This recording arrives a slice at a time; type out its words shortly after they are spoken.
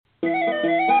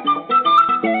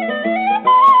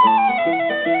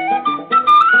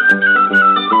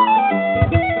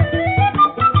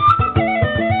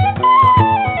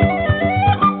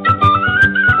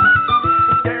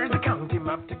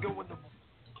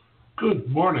Good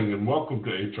morning and welcome to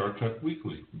HRTech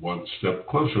Weekly, One Step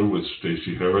Closer with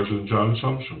Stacey Harris and John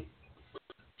Sumption.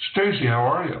 Stacey, how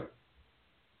are you?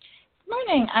 Good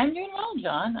morning. I'm doing well,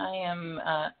 John. I am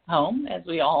home, as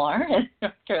we all are, in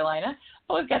North Carolina.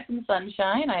 Oh, we've got some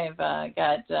sunshine. I've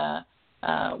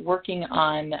got working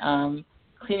on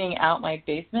cleaning out my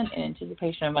basement in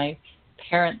anticipation of my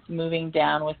parents moving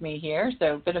down with me here.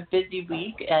 So been a busy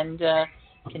week and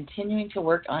continuing to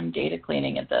work on data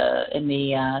cleaning in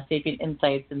the Sapient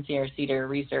Insights and CR Cedar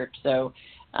research. So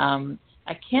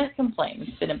I can't complain.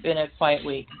 It's been a quiet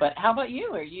week. But how about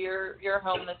you? You're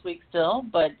home this week still,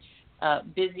 but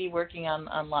busy working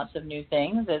on lots of new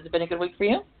things. Has it been a good week for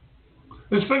you?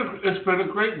 It's been a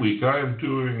great week. I am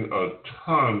doing a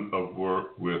ton of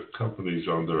work with companies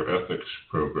on their ethics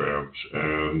programs,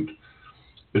 and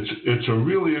it's a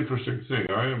really interesting thing.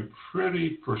 I am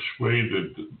pretty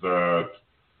persuaded that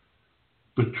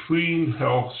between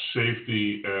health,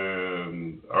 safety,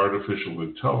 and artificial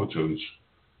intelligence,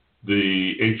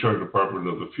 the HR department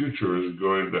of the future is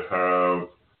going to have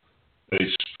a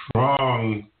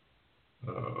strong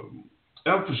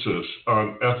emphasis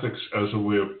on ethics as a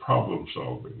way of problem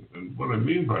solving. And what I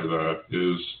mean by that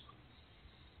is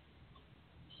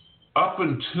up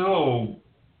until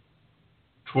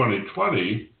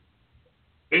 2020,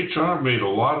 HR made a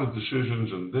lot of decisions,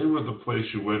 and they were the place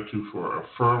you went to for a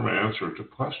firm answer to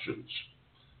questions.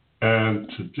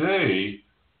 And today,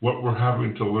 what we're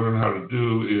having to learn how to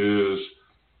do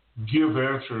is give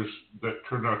answers that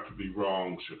turn out to be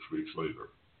wrong 6 weeks later.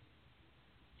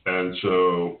 And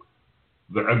so,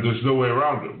 and there's no way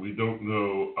around it. We don't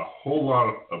know a whole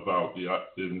lot about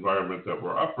the environment that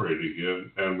we're operating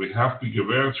in, and we have to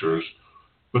give answers,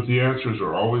 but the answers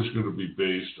are always going to be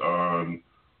based on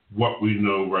what we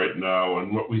know right now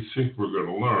and what we think we're going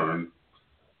to learn.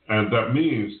 And that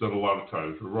means that a lot of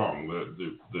times we're wrong.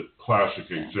 The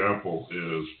classic example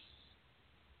is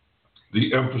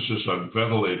the emphasis on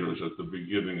ventilators at the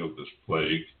beginning of this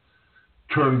plague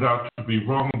turned out to be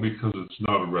wrong because it's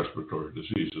not a respiratory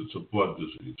disease, it's a blood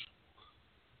disease.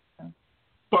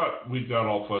 But we got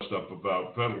all fussed up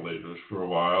about ventilators for a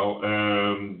while,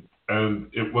 and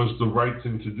it was the right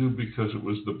thing to do because it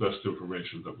was the best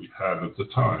information that we had at the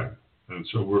time. And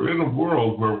so we're in a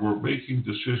world where we're making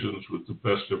decisions with the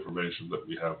best information that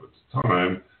we have at the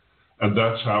time, and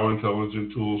that's how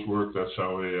intelligent tools work, that's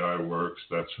how AI works,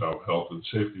 that's how health and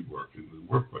safety work in the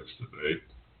workplace today.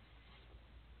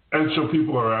 And so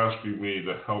people are asking me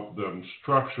to help them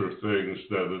structure things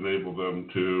that enable them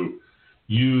to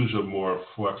use a more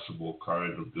flexible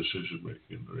kind of decision-making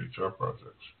in their HR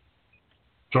projects.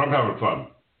 So I'm having fun.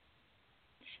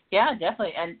 Yeah,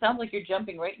 definitely. And it sounds like you're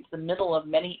jumping right into the middle of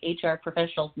many HR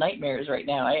professionals' nightmares right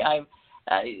now.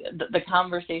 The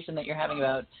conversation that you're having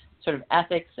about sort of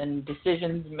ethics and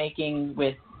decisions making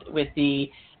with the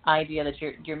idea that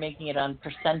you're making it on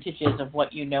percentages of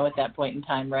what you know at that point in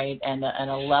time, right? And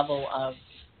a level of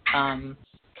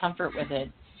comfort with it.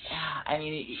 I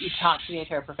mean, you talk to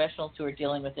the HR professionals who are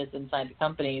dealing with this inside the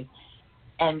companies,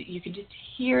 and you can just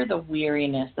hear the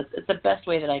weariness. It's the best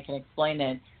way that I can explain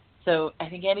it. So I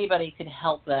think anybody can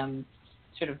help them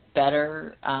sort of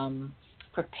better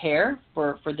prepare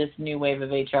for this new wave of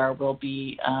HR will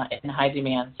be in high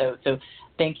demand. So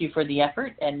thank you for the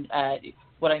effort. And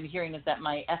what I'm hearing is that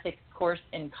my ethics course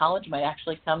in college might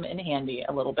actually come in handy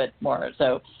a little bit more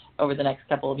so over the next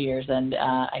couple of years. And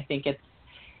I think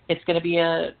it's going to be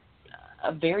a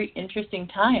very interesting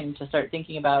time to start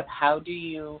thinking about how do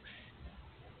you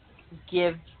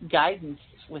give guidance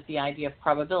with the idea of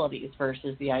probabilities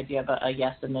versus the idea of a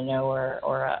yes and a no or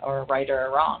a right or a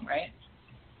wrong, right?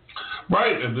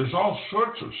 Right, and there's all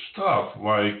sorts of stuff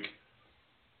like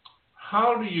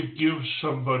how do you give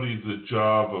somebody the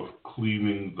job of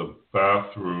cleaning the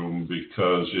bathroom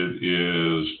because it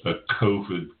is a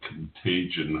COVID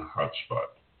contagion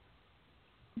hotspot?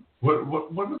 What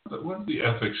are the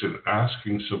ethics in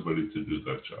asking somebody to do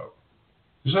that job?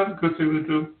 Is that a good thing to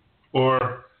do?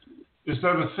 Or is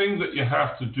that a thing that you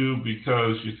have to do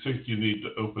because you think you need to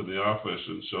open the office,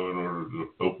 and so in order to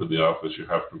open the office, you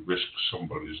have to risk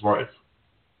somebody's life?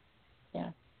 Yeah.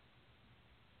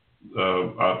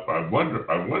 I wonder,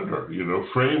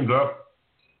 framed up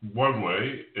one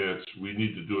way, it's we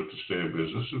need to do it to stay in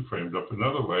business, and framed up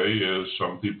another way is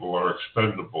some people are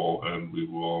expendable, and we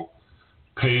will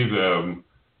pay them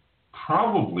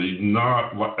probably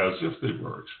not as if they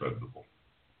were expendable.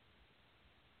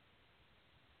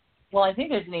 Well, I think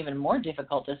there's an even more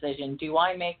difficult decision. Do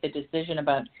I make the decision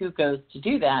about who goes to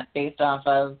do that based off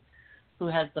of who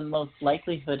has the most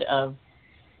likelihood of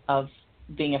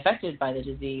being affected by the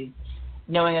disease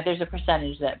knowing that there's a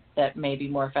percentage that may be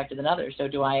more effective than others. So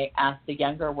do I ask the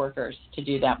younger workers to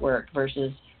do that work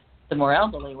versus the more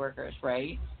elderly workers,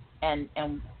 right? And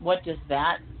what does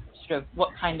that what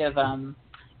kind of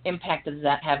impact does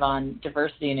that have on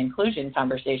diversity and inclusion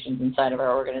conversations inside of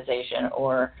our organization,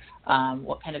 or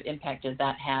what kind of impact does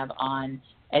that have on,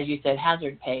 as you said,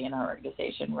 hazard pay in our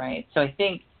organization, right? So I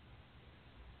think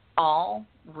all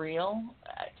real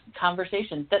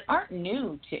conversations that aren't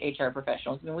new to HR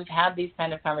professionals. I mean, we've had these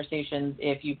kind of conversations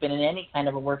if you've been in any kind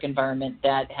of a work environment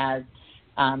that has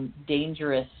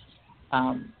dangerous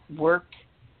work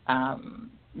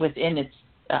within its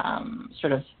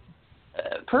sort of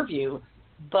purview,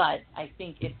 but I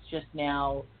think it's just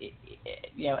now,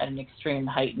 at an extreme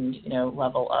heightened,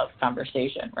 level of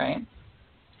conversation, right?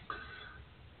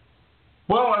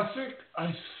 Well,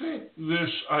 I think this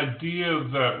idea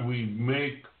that we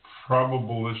make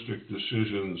probabilistic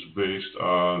decisions based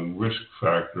on risk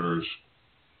factors,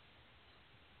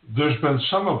 there's been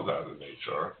some of that in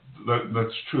HR.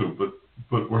 That's true,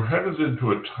 but we're headed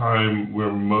into a time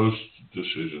where most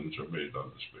decisions are made on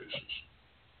this basis.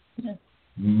 Yeah.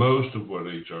 Most of what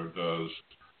HR does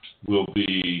will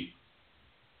be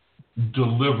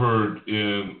delivered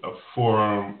in a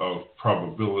form of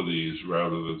probabilities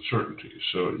rather than certainties.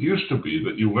 So it used to be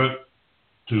that you went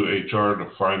to HR to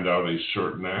find out a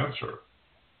certain answer.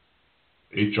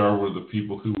 HR were the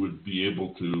people who would be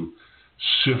able to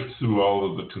sift through all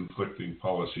of the conflicting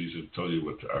policies and tell you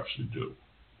what to actually do.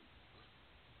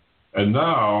 And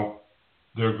now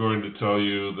they're going to tell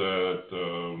you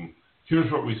that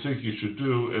here's what we think you should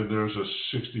do, and there's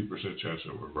a 60% chance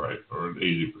that we're right, or an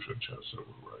 80% chance that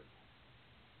we're right.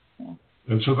 Yeah.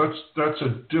 And so that's a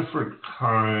different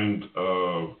kind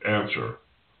of answer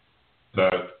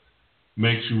that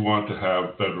makes you want to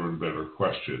have better and better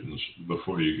questions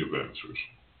before you give answers.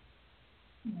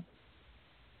 Yeah.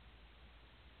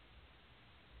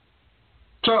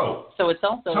 So it's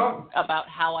also about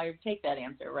how I take that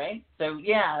answer, right? So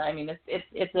yeah, I mean, it's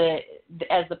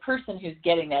as the person who's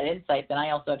getting that insight, then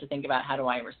I also have to think about how do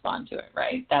I respond to it,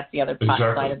 right? That's the other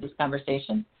side of this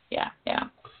conversation. Yeah.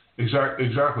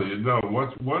 Exactly. No,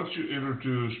 once you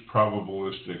introduce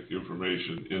probabilistic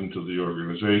information into the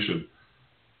organization,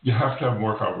 you have to have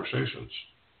more conversations.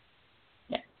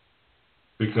 Yeah.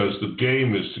 Because the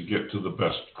game is to get to the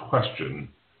best question,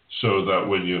 so that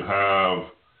when you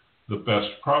have the best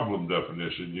problem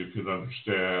definition, you can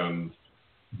understand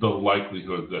the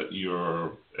likelihood that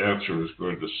your answer is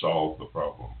going to solve the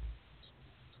problem.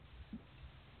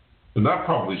 And that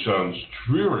probably sounds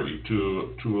dreary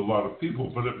to a lot of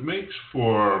people, but it makes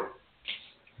for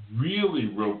really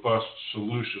robust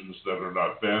solutions that are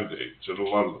not Band-Aids. And a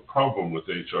lot of the problem with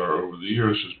HR over the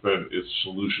years has been its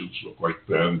solutions look like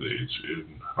Band-Aids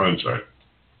in hindsight.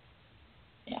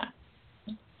 Yeah.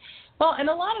 Well, and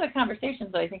a lot of the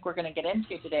conversations that I think we're going to get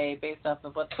into today based off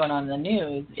of what's going on in the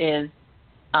news is,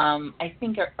 I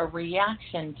think, a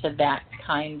reaction to that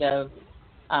kind of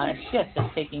shift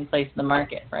that's taking place in the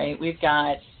market, right? We've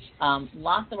got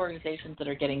lots of organizations that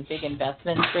are getting big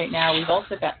investments right now. We've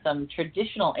also got some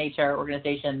traditional HR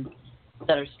organizations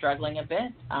that are struggling a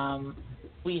bit.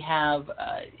 We have,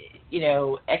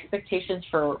 expectations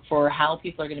for how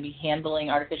people are going to be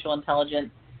handling artificial intelligence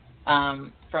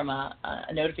from a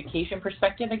notification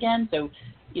perspective again. So,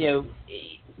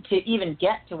 to even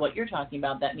get to what you're talking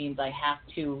about, that means I have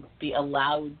to be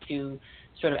allowed to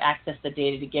sort of access the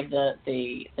data to give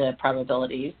the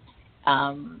probabilities.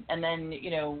 And then,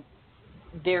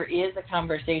 there is a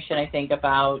conversation, I think,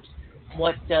 about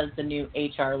what does the new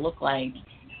HR look like.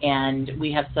 And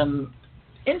we have some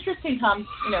interesting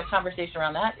conversation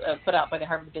around that put out by the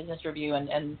Harvard Business Review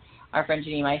and our friend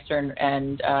Jeannie Meister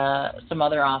and some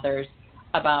other authors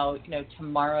about,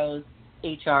 tomorrow's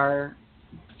HR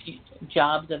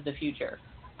jobs of the future.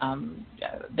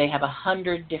 They have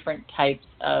 100 different types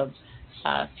of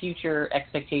future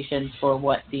expectations for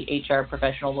what the HR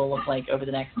professional will look like over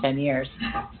the next 10 years.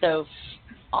 So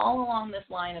all along this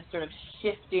line of sort of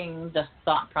shifting the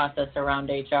thought process around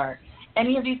HR.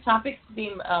 Any of these topics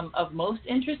being of most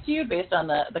interest to you based on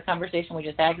the conversation we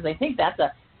just had? Because I think that's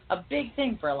a big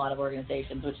thing for a lot of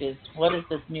organizations, which is what does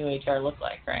this new HR look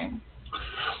like, right?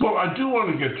 Well, I do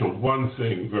want to get to one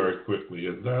thing very quickly,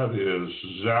 and that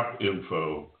is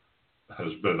ZapInfo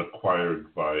has been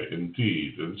acquired by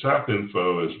Indeed. And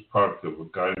ZapInfo is a product of a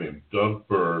guy named Doug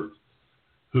Berg,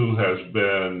 who has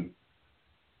been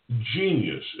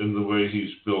genius in the way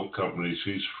he's built companies.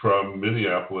 He's from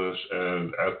Minneapolis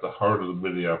and at the heart of the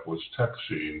Minneapolis tech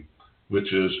scene,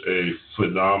 which is a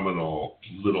phenomenal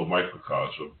little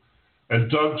microcosm. And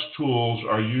Doug's tools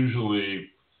are usually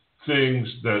things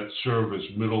that serve as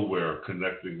middleware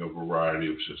connecting a variety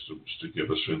of systems to get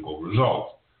a single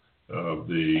result.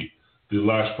 The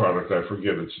last product, I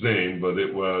forget its name, but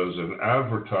it was an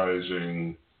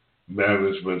advertising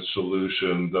management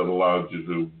solution that allowed you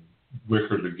to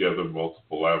wicker together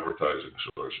multiple advertising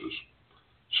sources.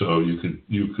 So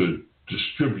you could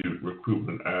distribute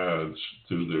recruitment ads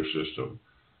through their system.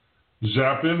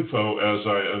 ZapInfo, as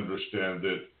I understand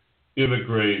it,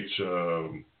 integrates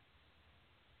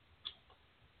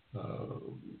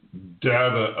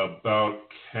data about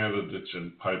candidates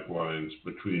and pipelines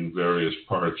between various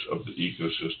parts of the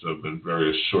ecosystem and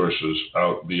various sources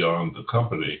out beyond the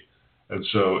company. And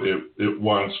so it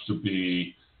wants to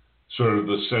be sort of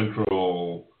the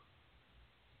central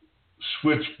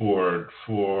switchboard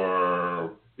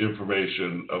for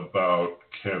information about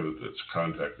candidates,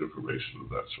 contact information, and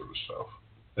that sort of stuff.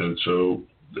 And so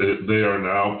they are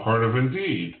now part of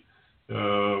Indeed,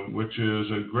 which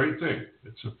is a great thing.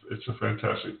 It's a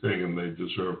fantastic thing, and they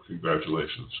deserve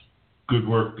congratulations. Good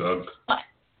work, Doug.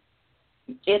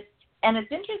 It's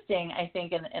interesting, I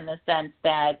think, in the sense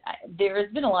that there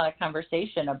has been a lot of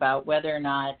conversation about whether or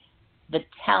not the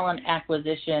talent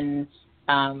acquisition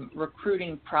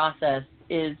recruiting process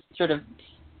is sort of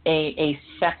a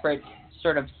separate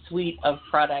sort of suite of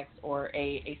products or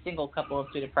a single couple of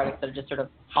suite of products that are just sort of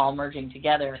all merging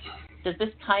together. Does this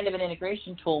kind of an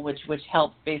integration tool which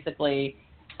helps basically,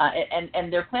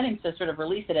 and they're planning to sort of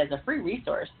release it as a free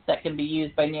resource that can be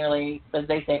used by nearly, as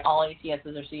they say, all ATSs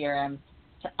or CRMs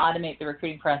to automate the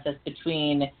recruiting process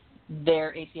between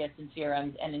their ATS and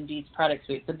CRMs and Indeed's product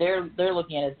suite. So they're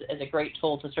looking at it as a great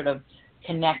tool to sort of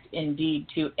connect Indeed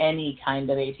to any kind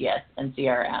of ATS and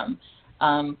CRM.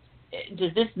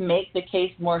 Does this make the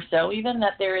case more so even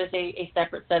that there is a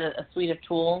separate set of a suite of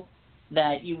tools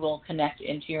that you will connect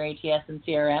into your ATS and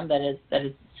CRM that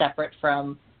is separate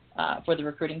from for the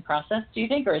recruiting process, do you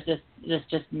think, or is this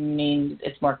just mean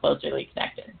it's more closely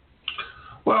connected?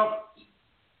 Well,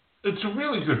 it's a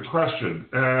really good question,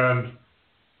 and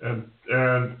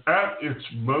at its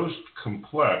most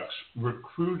complex,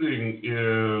 recruiting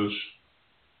is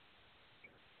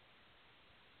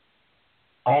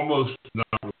almost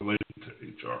not related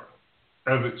to HR.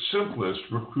 At its simplest,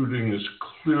 recruiting is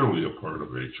clearly a part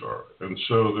of HR, and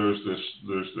so there's this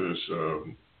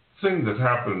thing that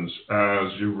happens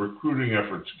as your recruiting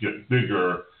efforts get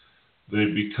bigger, they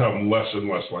become less and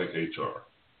less like HR.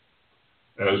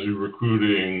 As your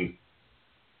recruiting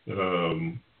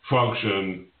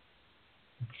function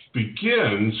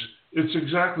begins, it's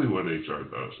exactly what HR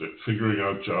does, figuring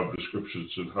out job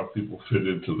descriptions and how people fit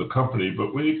into the company.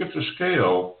 But when you get to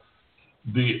scale,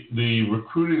 the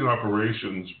recruiting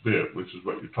operations bit, which is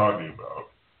what you're talking about,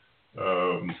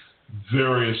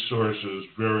 various sources,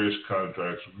 various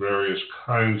contracts, various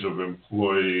kinds of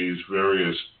employees,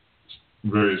 various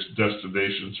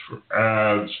destinations for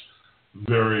ads,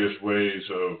 various ways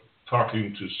of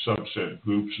talking to subset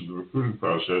groups in the recruiting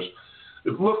process,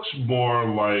 it looks more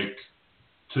like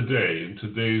today, in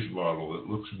today's model, it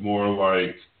looks more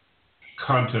like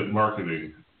content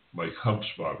marketing, like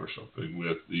HubSpot or something,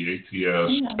 with the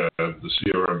ATS and the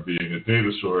CRM being a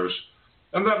data source,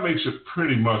 and that makes it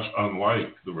pretty much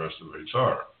unlike the rest of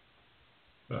HR.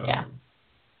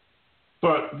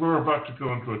 But we're about to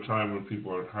go into a time when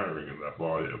people aren't hiring in that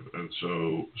volume, and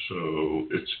so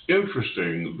it's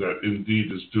interesting that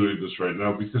Indeed is doing this right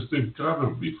now because they've got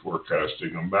to be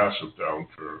forecasting a massive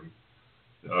downturn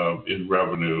in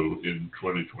revenue in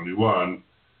 2021.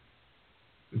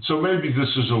 And so maybe this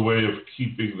is a way of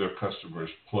keeping their customers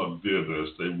plugged in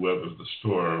as they weather the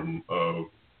storm of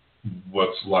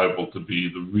what's liable to be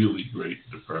the really Great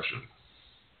Depression.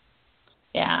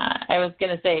 Yeah, I was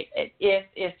going to say,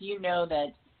 if you know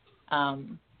that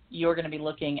you're going to be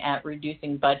looking at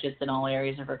reducing budgets in all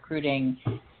areas of recruiting,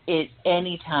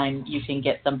 any time you can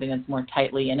get something that's more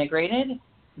tightly integrated,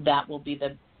 that will be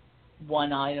the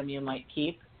one item you might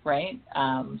keep, right?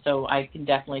 So I can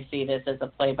definitely see this as a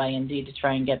play by Indeed to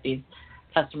try and get these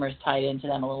customers tied into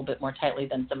them a little bit more tightly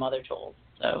than some other tools.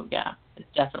 So yeah, it's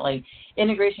definitely,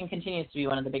 integration continues to be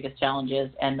one of the biggest challenges,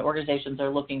 and organizations are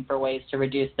looking for ways to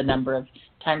reduce the number of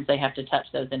times they have to touch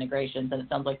those integrations, and it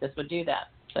sounds like this would do that.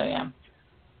 So yeah.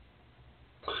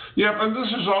 Yeah, and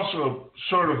this is also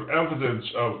sort of evidence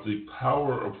of the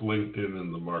power of LinkedIn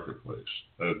in the marketplace,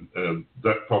 and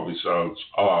that probably sounds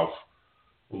off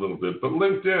a little bit, but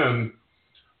LinkedIn,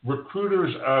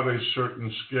 recruiters at a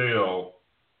certain scale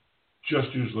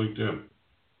just use LinkedIn.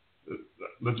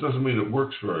 That doesn't mean it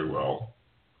works very well,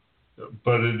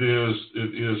 but it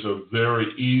is a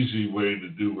very easy way to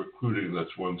do recruiting that's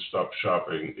one-stop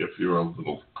shopping if you're a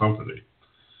little company.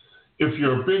 if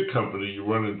you're a big company, you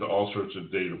run into all sorts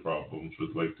of data problems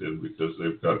with LinkedIn because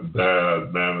they've got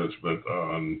bad management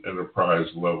on enterprise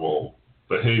level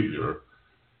behavior.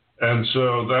 And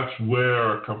so that's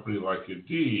where a company like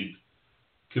Indeed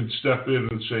can step in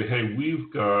and say, hey,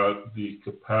 we've got the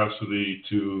capacity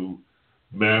to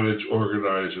manage,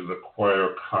 organize, and acquire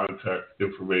contact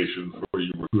information for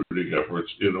your recruiting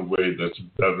efforts in a way that's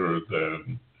better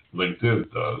than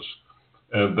LinkedIn does.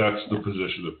 And that's the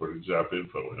position they're putting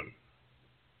ZapInfo in.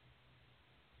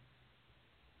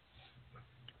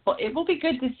 Well, it will be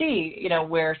good to see, you know,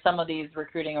 where some of these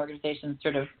recruiting organizations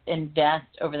sort of invest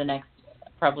over the next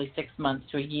probably 6 months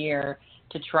to a year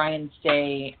to try and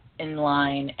stay in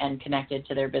line and connected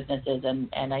to their businesses.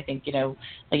 And I think, you know,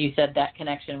 like you said, that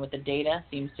connection with the data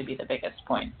seems to be the biggest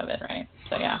point of it, right?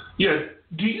 So, yeah. Yeah.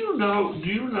 Do you know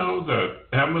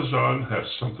that Amazon has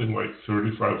something like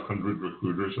 3,500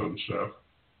 recruiters on staff?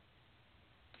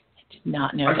 I did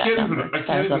not know that number.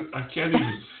 I can't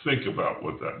even think about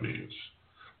what that means.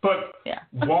 But yeah.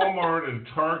 Walmart and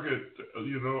Target,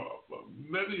 you know,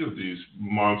 many of these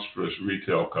monstrous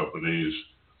retail companies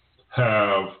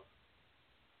have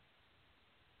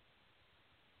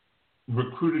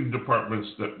recruiting departments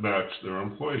that match their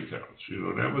employee counts. You know,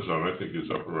 and Amazon, I think, is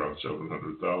up around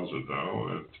 700,000 now,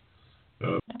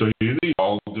 and so you need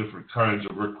all different kinds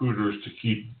of recruiters to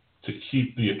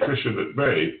keep the attrition at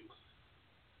bay.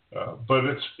 But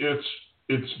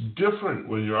it's different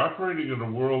when you're operating in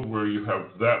a world where you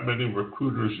have that many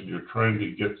recruiters and you're trying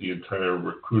to get the entire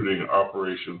recruiting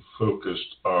operation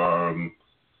focused on,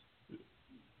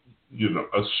 you know,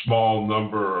 a small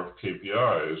number of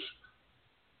KPIs.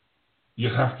 You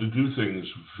have to do things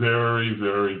very,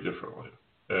 very differently.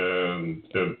 And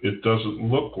it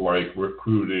doesn't look like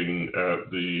recruiting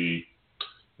at the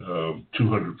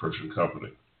 200-person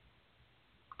company.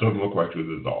 Doesn't look like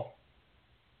it at all.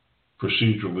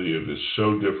 Procedurally, it is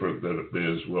so different that it may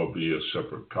as well be a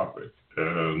separate topic.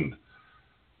 And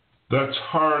that's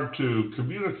hard to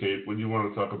communicate when you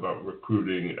want to talk about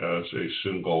recruiting as a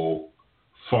single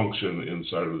function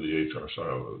inside of the HR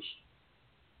silos.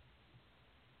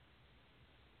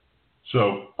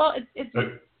 So, well, it's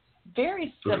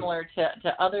very similar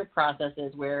to other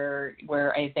processes where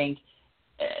I think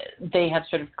they have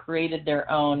sort of created their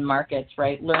own markets,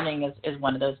 right? Learning is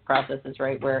one of those processes,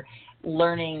 right, where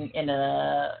learning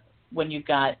when you've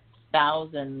got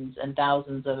thousands and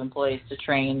thousands of employees to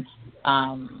train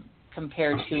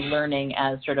compared to learning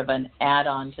as sort of an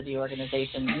add-on to the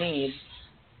organization's needs,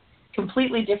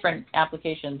 completely different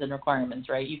applications and requirements,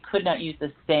 right? You could not use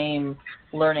the same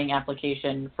learning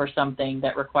application for something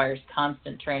that requires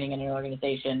constant training in an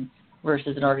organization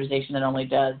versus an organization that only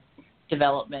does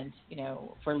development, you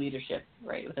know, for leadership,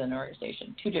 right, within an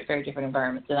organization. Two very different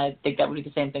environments. And I think that would be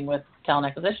the same thing with talent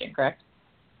acquisition, correct?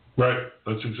 Right.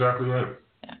 That's exactly right.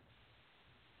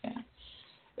 Yeah.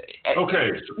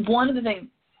 Okay. One of the things,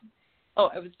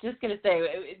 I was just going to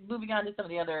say, moving on to some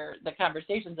of the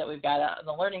conversations that we've got on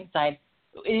the learning side,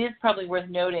 it is probably worth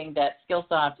noting that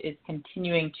Skillsoft is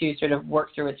continuing to sort of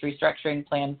work through its restructuring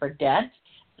plan for debt.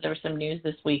 So there was some news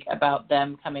this week about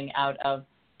them coming out of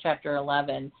Chapter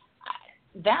 11.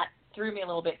 That threw me a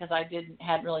little bit because I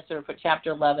hadn't really sort of put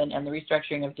Chapter 11 and the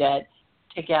restructuring of debt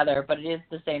together, but it is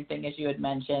the same thing as you had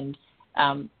mentioned.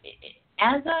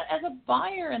 As a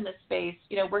buyer in this space,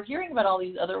 you know, we're hearing about all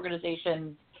these other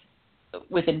organizations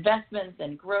with investments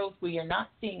and growth. We are not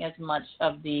seeing as much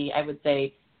of the, I would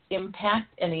say,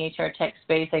 impact in the HRTech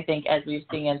space, I think, as we've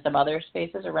seen in some other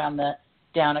spaces around the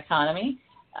down economy.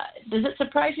 Does it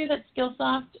surprise you that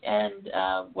Skillsoft and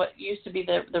what used to be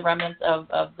the remnants of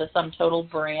the SumTotal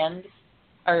brand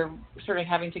are sort of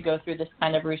having to go through this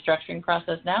kind of restructuring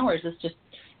process now, or has this just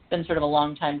been sort of a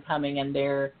long time coming and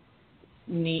they're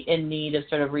in need of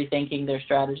sort of rethinking their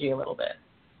strategy a little bit?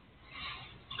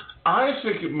 I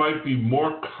think it might be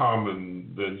more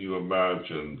common than you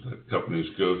imagine that companies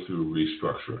go through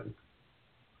restructuring.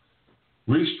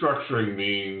 Restructuring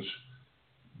means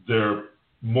their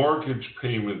mortgage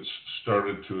payments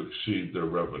started to exceed their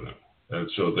revenue, and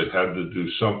so they had to do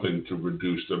something to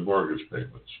reduce their mortgage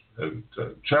payments. And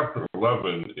Chapter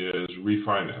 11 is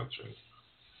refinancing.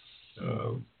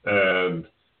 And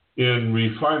in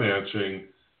refinancing,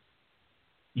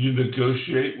 you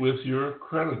negotiate with your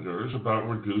creditors about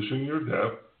reducing your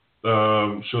debt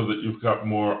so that you've got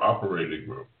more operating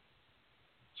room,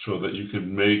 so that you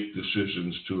can make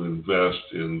decisions to invest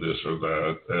in this or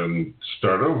that and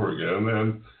start over again.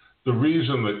 And the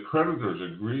reason that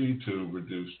creditors agree to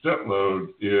reduce debt load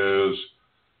is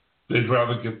they'd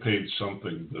rather get paid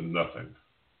something than nothing,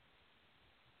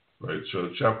 right? So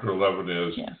Chapter 11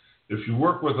 is if you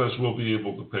work with us, we'll be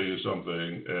able to pay you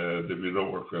something, and if you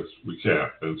don't work with us, we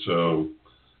can't. And so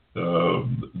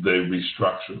they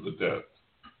restructure the debt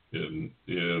in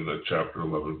a Chapter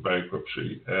 11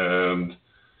 bankruptcy, and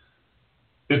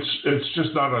it's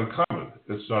just not uncommon.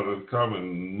 It's not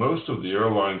uncommon. Most of the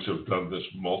airlines have done this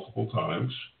multiple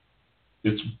times.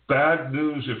 It's bad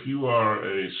news if you are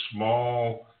a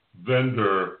small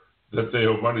vendor that they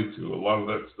owe money to. A lot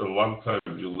of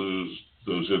times you lose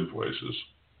those invoices.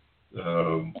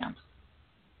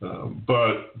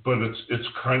 But it's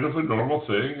kind of a normal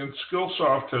thing, and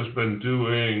Skillsoft has been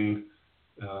doing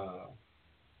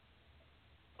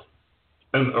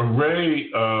an array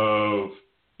of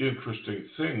interesting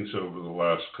things over the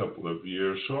last couple of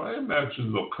years. So I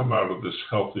imagine they'll come out of this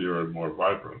healthier and more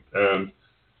vibrant. And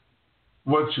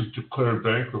once you've declared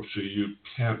bankruptcy, you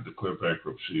can't declare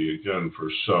bankruptcy again for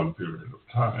some period of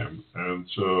time. And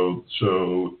so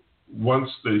once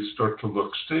they start to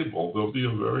look stable, they'll be a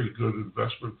very good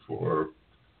investment for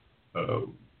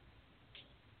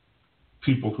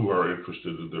people who are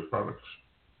interested in their products.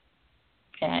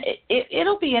 Yeah,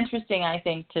 it'll be interesting, I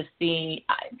think, to see.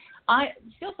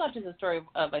 Skillsoft is a story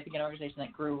of, I think, an organization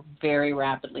that grew very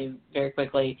rapidly, very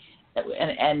quickly,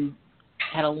 and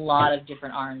had a lot of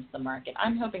different arms to the market.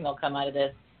 I'm hoping they'll come out of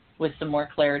this with some more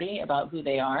clarity about who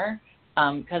they are,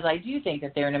 because I do think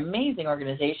that they're an amazing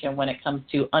organization when it comes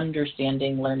to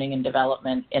understanding learning and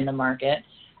development in the market,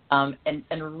 and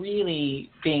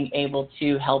really being able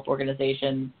to help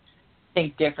organizations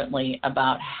think differently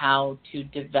about how to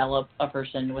develop a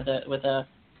person with an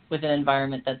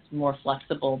environment that's more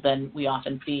flexible than we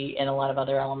often see in a lot of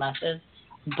other LMSs.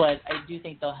 But I do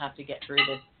think they'll have to get through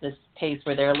this pace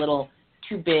where they're a little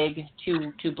too big,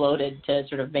 too bloated to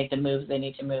sort of make the moves they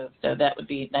need to move. So that would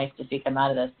be nice to see come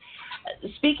out of this.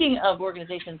 Speaking of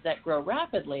organizations that grow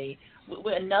rapidly,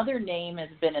 another name has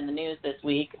been in the news this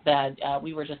week that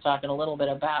we were just talking a little bit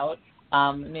about.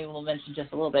 Maybe we'll mention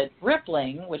just a little bit.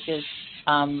 Rippling, which is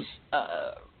run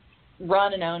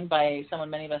and owned by someone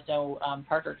many of us know,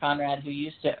 Parker Conrad, who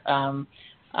used to own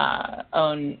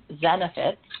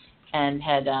Zenefits and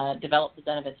had developed the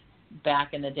Zenefits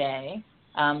back in the day,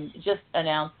 just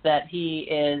announced that he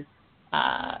is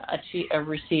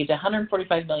received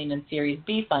 $145 million in Series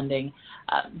B funding.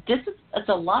 It's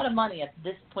a lot of money at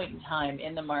this point in time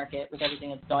in the market with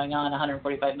everything that's going on,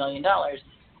 $145 million.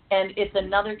 And it's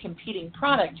another competing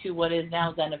product to what is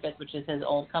now Zenefits, which is his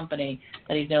old company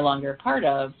that he's no longer a part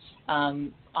of,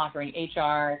 offering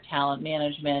HR, talent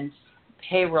management,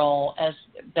 payroll as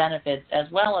benefits, as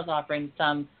well as offering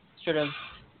some sort of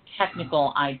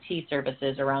technical IT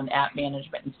services around app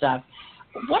management and stuff.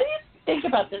 What do you think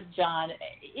about this, John?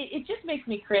 It just makes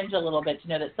me cringe a little bit to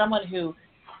know that someone who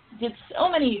did so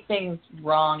many things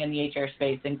wrong in the HR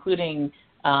space, including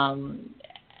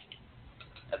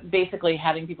basically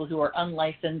having people who are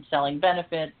unlicensed selling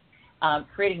benefits,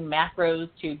 creating macros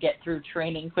to get through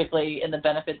training quickly in the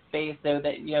benefit space so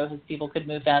that his people could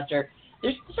move faster.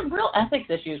 There's some real ethics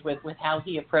issues with how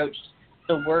he approached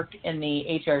the work in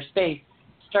the HR space,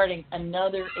 starting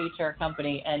another HR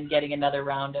company and getting another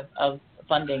round of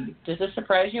funding. Does this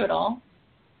surprise you at all?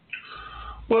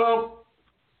 Well,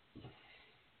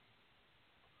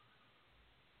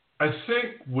 I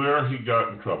think where he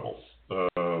got in trouble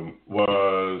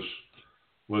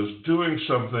was doing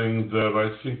something that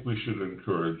I think we should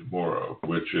encourage more of,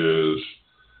 which is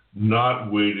not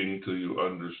waiting till you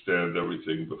understand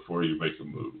everything before you make a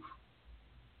move.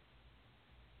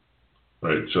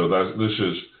 Right. So this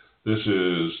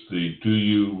is do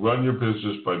you run your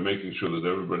business by making sure that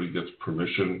everybody gets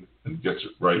permission and gets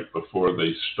it right before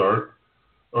they start,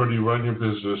 or do you run your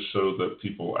business so that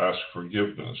people ask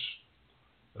forgiveness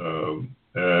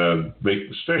and make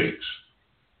mistakes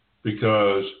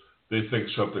because they think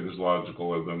something is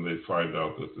logical and then they find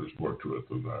out that there's more to it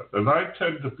than that? And I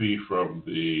tend to be from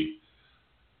the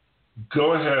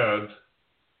go ahead,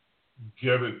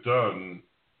 get it done,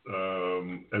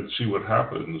 and see what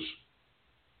happens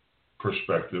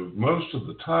perspective most of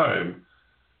the time,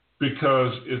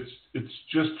 because it's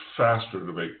just faster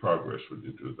to make progress when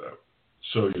you do that.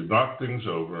 So you knock things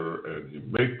over and you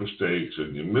make mistakes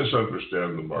and you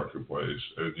misunderstand the marketplace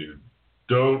and you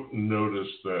don't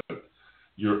notice that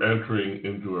you're entering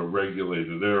into a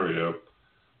regulated area.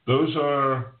 Those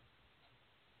are,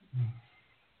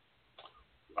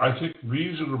 I think,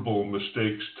 reasonable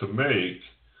mistakes to make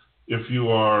if you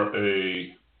are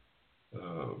a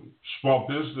small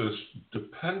business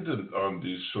dependent on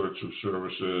these sorts of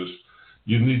services.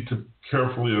 You need to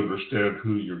carefully understand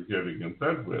who you're getting in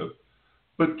bed with.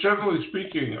 But generally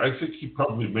speaking, I think he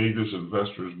probably made his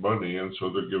investors money, and so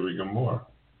they're giving him more.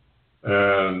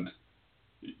 And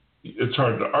it's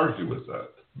hard to argue with that.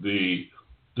 The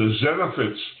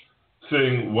Zenefits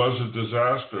thing was a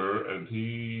disaster, and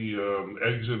he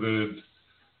exited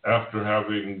after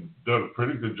having done a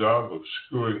pretty good job of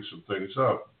screwing some things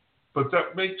up. But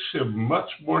that makes him much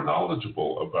more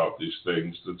knowledgeable about these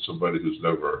things than somebody who's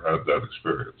never had that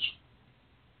experience.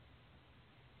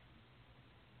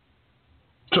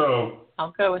 So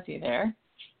I'll go with you there.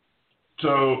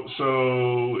 So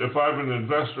if I'm an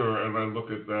investor and I look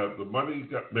at that, the money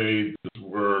got made, this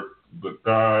work, the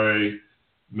guy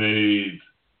made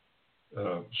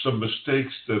some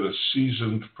mistakes that a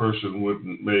seasoned person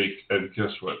wouldn't make, and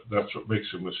guess what? That's what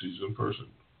makes him a seasoned person.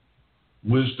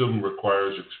 Wisdom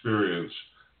requires experience,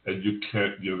 and you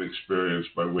can't get experience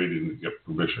by waiting to get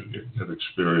permission. You get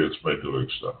experience by doing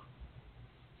stuff.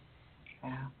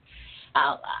 Yeah.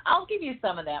 I'll give you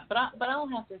some of that, but I'll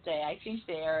have to say I think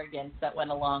the arrogance that went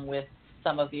along with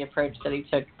some of the approach that he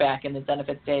took back in the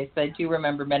Zenefits days. But I do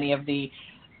remember many of the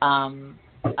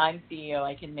I'm CEO,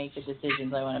 I can make the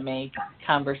decisions I want to make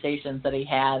conversations that he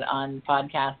had on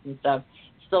podcasts and stuff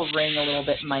still ring a little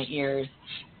bit in my ears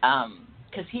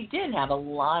because he did have a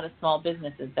lot of small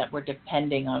businesses that were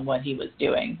depending on what he was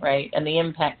doing, right? And the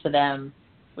impact to them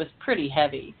was pretty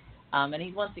heavy. And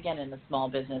he's once again in the small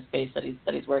business space that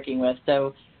he's working with.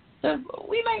 So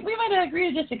we might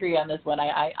agree to disagree on this one.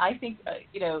 I think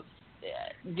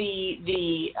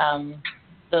the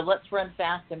let's run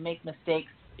fast and make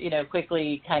mistakes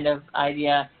quickly kind of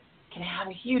idea can have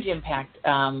a huge impact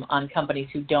on companies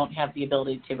who don't have the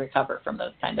ability to recover from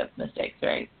those kind of mistakes,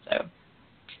 right? So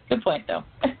good point though.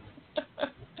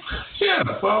 Yeah,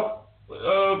 well,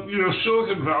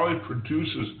 Silicon Valley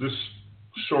produces this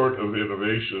sort of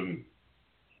innovation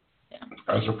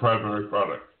as a primary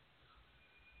product.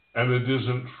 And it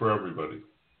isn't for everybody.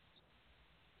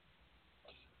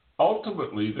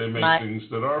 Ultimately, they make things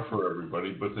that are for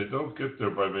everybody, but they don't get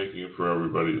there by making it for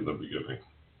everybody in the beginning.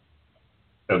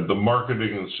 And the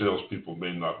marketing and salespeople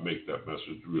may not make that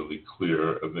message really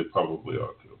clear, and they probably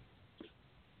ought to.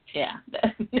 Yeah,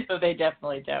 they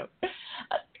definitely don't.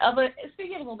 But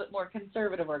speaking of a little bit more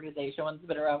conservative organization, ones that have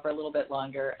been around for a little bit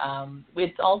longer,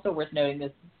 it's also worth noting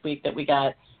this week that we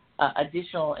got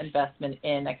additional investment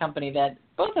in a company that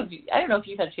both of you, I don't know if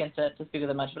you've had a chance to speak with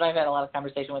them much, but I've had a lot of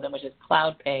conversation with them, which is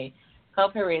CloudPay.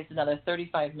 CloudPay raised another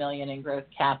 $35 million in growth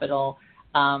capital.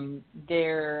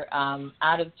 They're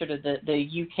out of sort of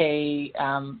the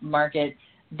UK market.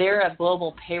 They're a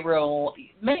global payroll.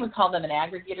 Many would call them an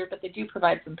aggregator, but they do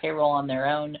provide some payroll on their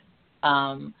own.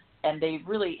 And they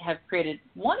really have created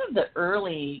one of the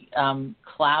early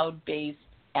cloud-based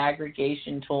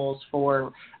aggregation tools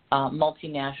for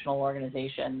multinational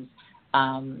organizations,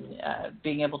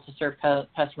 being able to serve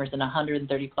customers in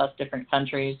 130-plus different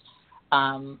countries.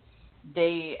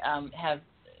 They have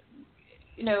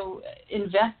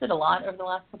invested a lot over the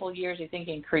last couple of years, I think,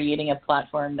 in creating a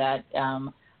platform that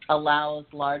allows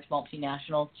large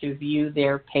multinationals to view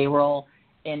their payroll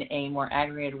in a more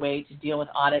aggregated way, to deal with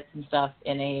audits and stuff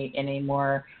in a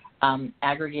more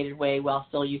aggregated way while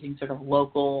still using sort of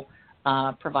local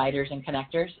providers and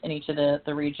connectors in each of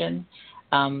the regions.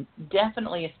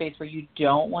 Definitely a space where you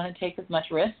don't want to take as much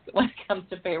risk when it comes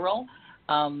to payroll,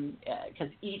 because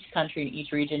each country and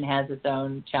each region has its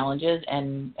own challenges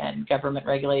and government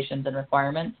regulations and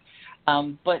requirements.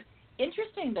 But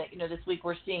interesting that this week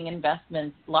we're seeing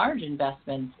large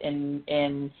investments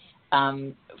in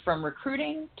from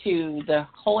recruiting to the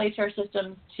whole HR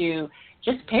systems to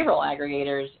just payroll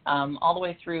aggregators, all the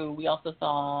way through. We also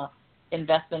saw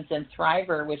investments in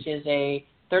Thriver, which is a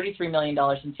 $33 million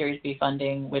in Series B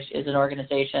funding, which is an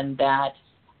organization that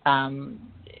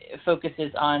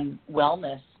focuses on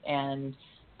wellness and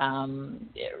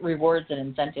rewards and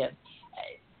incentives.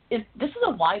 This is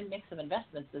a wide mix of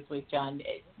investments this week, John.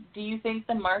 Do you think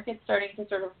the market's starting to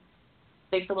sort of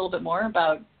think a little bit more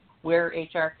about where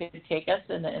HR could take us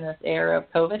in this era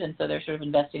of COVID, and so they're sort of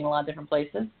investing in a lot of different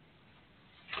places?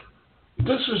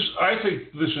 I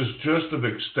think this is just an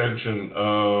extension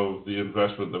of the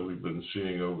investment that we've been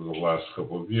seeing over the last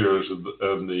couple of years,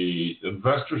 and the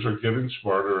investors are getting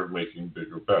smarter and making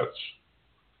bigger bets.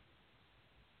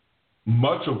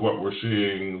 Much of what we're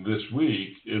seeing this week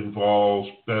involves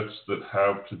bets that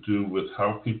have to do with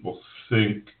how people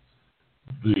think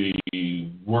the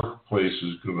workplace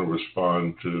is going to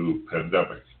respond to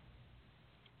pandemic.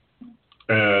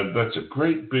 And that's a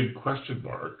great big question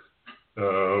mark.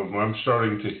 I'm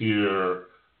starting to hear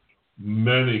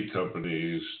many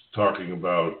companies talking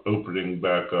about opening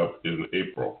back up in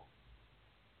April.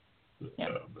 Yeah.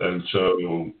 And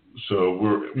so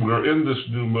we're in this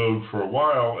new mode for a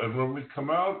while, and when we come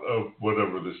out of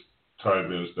whatever this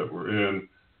time is that we're in,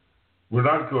 we're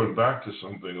not going back to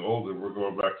something older. We're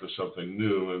going back to something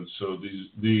new. And so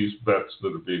these bets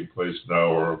that are being placed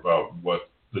now are about what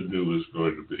the new is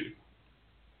going to be.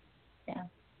 Yeah.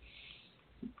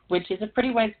 Which is a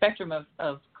pretty wide spectrum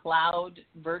of cloud,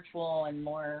 virtual, and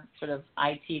more sort of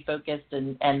IT focused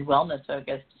and wellness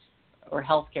focused or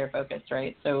healthcare focused,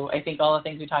 right? So I think all the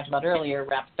things we talked about earlier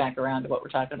wraps back around to what we're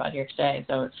talking about here today.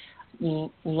 So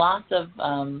lots of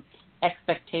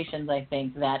expectations, I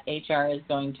think, that HR is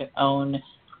going to own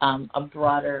a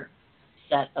broader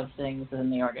set of things within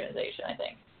the organization, I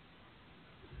think.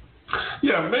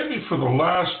 Yeah, maybe for the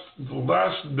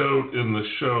last note in the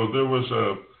show, there was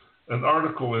an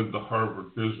article in the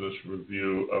Harvard Business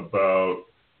Review about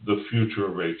the future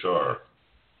of HR.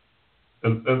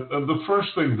 And the first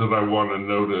thing that I want to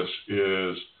notice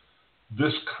is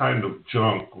this kind of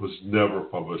junk was never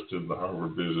published in the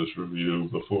Harvard Business Review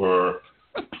before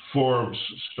Forbes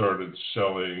started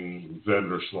selling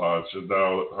vendor slots, and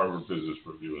now Harvard Business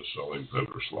Review is selling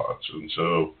vendor slots. And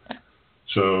so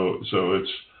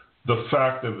it's the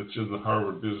fact that it's in the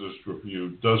Harvard Business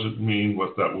Review doesn't mean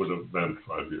what that would have meant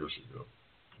 5 years ago.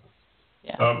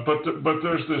 Yeah. But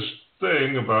there's this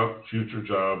thing about future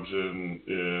jobs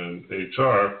in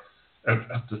HR, and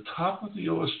at the top of the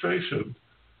illustration,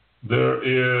 there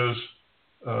is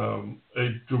a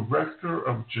director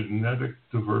of genetic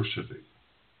diversity.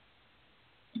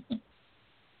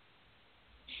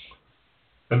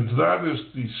 And that is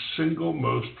the single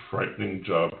most frightening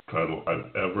job title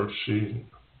I've ever seen.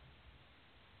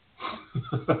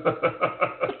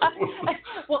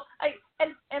 Well, I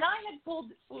had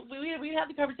pulled. We had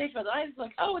the conversation about it. I was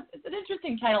like, oh, it's an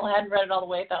interesting title. I hadn't read it all the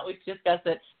way. I thought we could discuss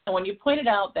it. And when you pointed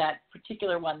out that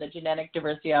particular one, the genetic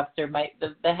diversity officer,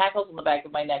 the hackles on the back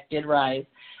of my neck did rise,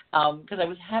 because I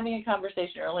was having a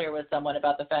conversation earlier with someone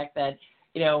about the fact that,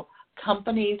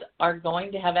 companies are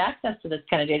going to have access to this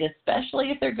kind of data, especially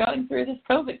if they're going through this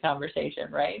COVID conversation,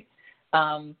 right?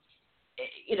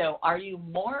 Are you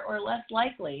more or less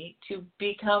likely to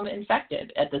become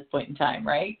infected at this point in time,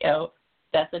 right?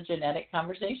 That's a genetic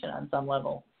conversation on some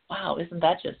level. Wow, isn't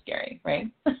that just scary, right?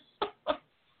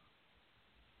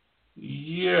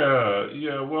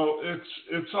 Yeah. Well,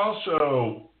 it's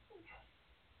also,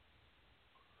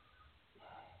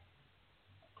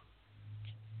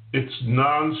 it's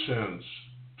nonsense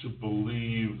to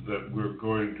believe that we're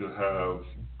going to have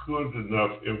good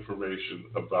enough information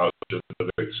about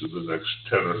genetics in the next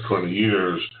 10 or 20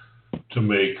 years to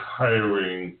make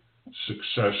hiring,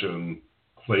 succession,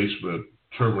 placement,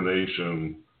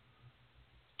 termination,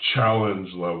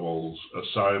 challenge levels,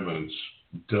 assignments,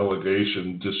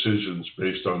 delegation decisions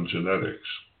based on genetics.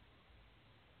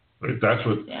 Right? That's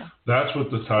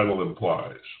what the title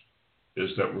implies, is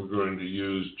that we're going to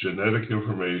use genetic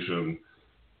information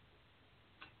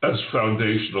as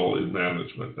foundational in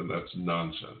management, and that's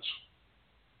nonsense.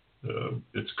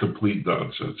 It's complete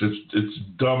nonsense. It's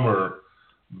dumber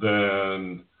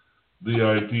than the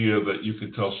idea that you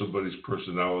can tell somebody's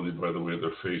personality by the way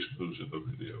their face moves in the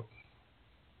video.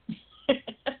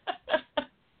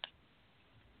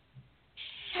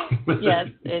 Yes.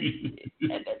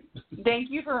 Thank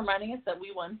you for reminding us that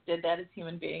we once did that as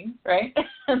human beings, right?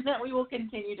 And that we will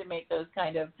continue to make those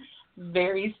kind of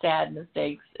very sad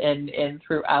mistakes and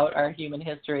throughout our human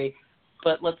history.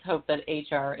 But let's hope that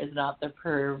HR is not the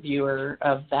purveyor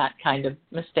of that kind of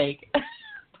mistake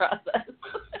process.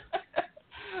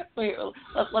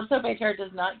 Let's hope HR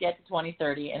does not get to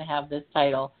 2030 and have this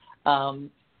title.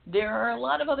 There are a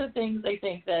lot of other things I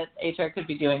think that HR could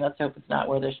be doing. Let's hope it's not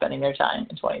where they're spending their time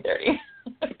in 2030,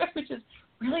 which is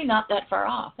really not that far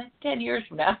off. That's 10 years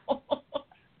from now.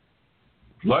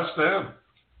 Less than.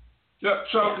 Yeah,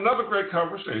 so another great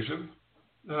conversation.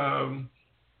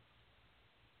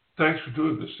 Thanks for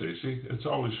doing this, Stacey. It's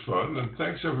always fun. And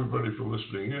thanks, everybody, for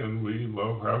listening in. We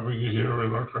love having you here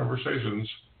in our conversations.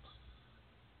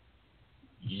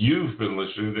 You've been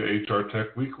listening to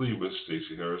HRTech Weekly with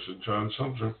Stacey Harris and John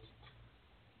Sumser.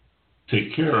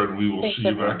 Take care, and we will see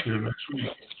you back here next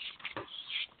week.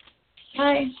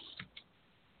 Bye.